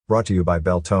brought to you by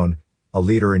Beltone, a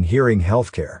leader in hearing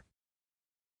healthcare.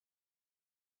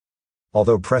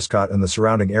 Although Prescott and the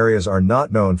surrounding areas are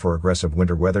not known for aggressive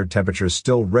winter weather, temperatures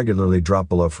still regularly drop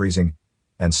below freezing,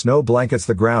 and snow blankets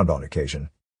the ground on occasion.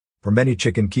 For many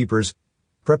chicken keepers,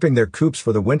 prepping their coops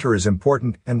for the winter is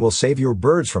important and will save your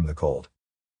birds from the cold.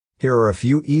 Here are a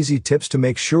few easy tips to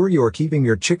make sure you are keeping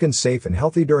your chickens safe and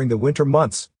healthy during the winter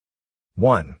months.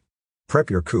 1. Prep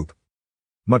your coop.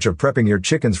 Much of prepping your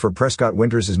chickens for Prescott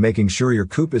winters is making sure your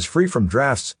coop is free from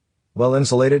drafts, well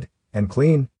insulated, and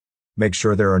clean. Make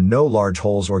sure there are no large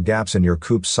holes or gaps in your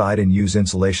coop side and use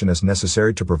insulation as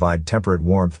necessary to provide temperate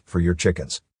warmth for your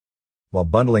chickens. While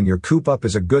bundling your coop up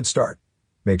is a good start,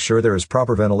 make sure there is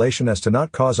proper ventilation as to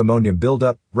not cause ammonia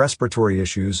buildup, respiratory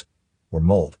issues, or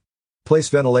mold. Place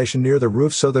ventilation near the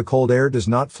roof so the cold air does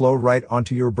not flow right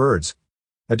onto your birds.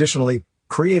 Additionally,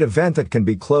 create a vent that can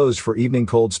be closed for evening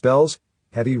cold spells,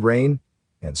 heavy rain,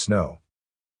 and snow.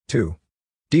 2.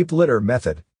 Deep litter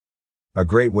method. A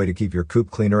great way to keep your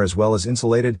coop cleaner as well as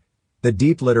insulated, the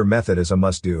deep litter method is a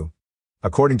must-do.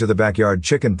 According to the Backyard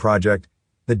Chicken Project,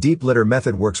 the deep litter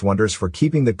method works wonders for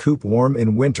keeping the coop warm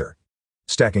in winter.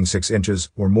 Stacking 6 inches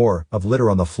or more of litter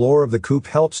on the floor of the coop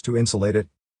helps to insulate it.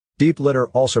 Deep litter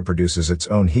also produces its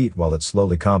own heat while it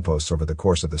slowly composts over the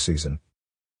course of the season.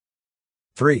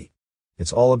 3.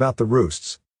 It's all about the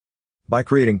roosts. By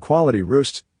creating quality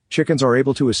roosts, chickens are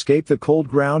able to escape the cold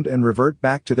ground and revert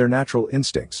back to their natural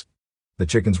instincts. The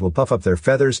chickens will puff up their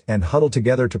feathers and huddle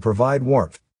together to provide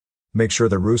warmth. Make sure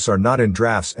the roosts are not in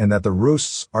drafts and that the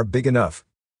roosts are big enough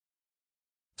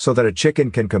so that a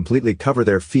chicken can completely cover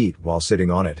their feet while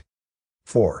sitting on it.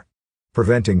 4.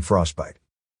 Preventing frostbite.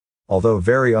 Although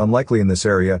very unlikely in this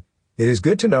area, it is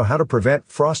good to know how to prevent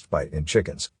frostbite in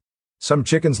chickens. Some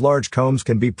chickens' large combs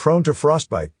can be prone to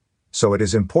frostbite, so it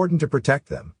is important to protect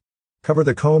them. Cover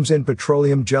the combs in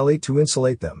petroleum jelly to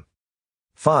insulate them.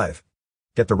 5.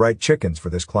 Get the right chickens for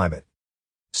this climate.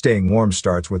 Staying warm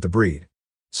starts with the breed.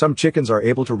 Some chickens are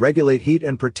able to regulate heat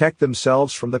and protect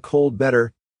themselves from the cold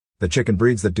better. The chicken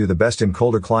breeds that do the best in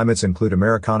colder climates include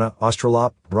Americana,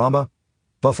 Australorp, Brahma,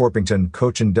 Buff Orpington,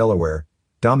 Cochin, Delaware,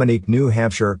 Dominique, New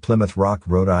Hampshire, Plymouth Rock,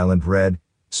 Rhode Island Red,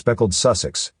 Speckled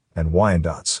Sussex, and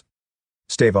Wyandottes.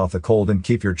 Stave off the cold and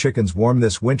keep your chickens warm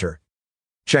this winter.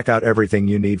 Check out everything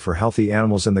you need for healthy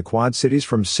animals in the Quad Cities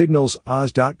from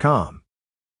signalsoz.com.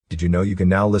 Did you know you can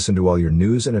now listen to all your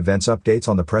news and events updates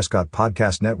on the Prescott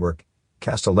Podcast Network,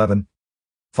 Cast 11?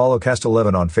 Follow Cast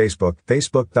 11 on Facebook,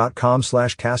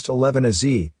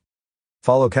 facebook.com/cast11az.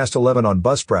 Follow Cast 11 on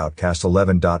Buzzsprout,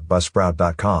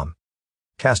 cast11.buzzsprout.com.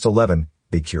 Cast 11,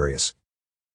 be curious.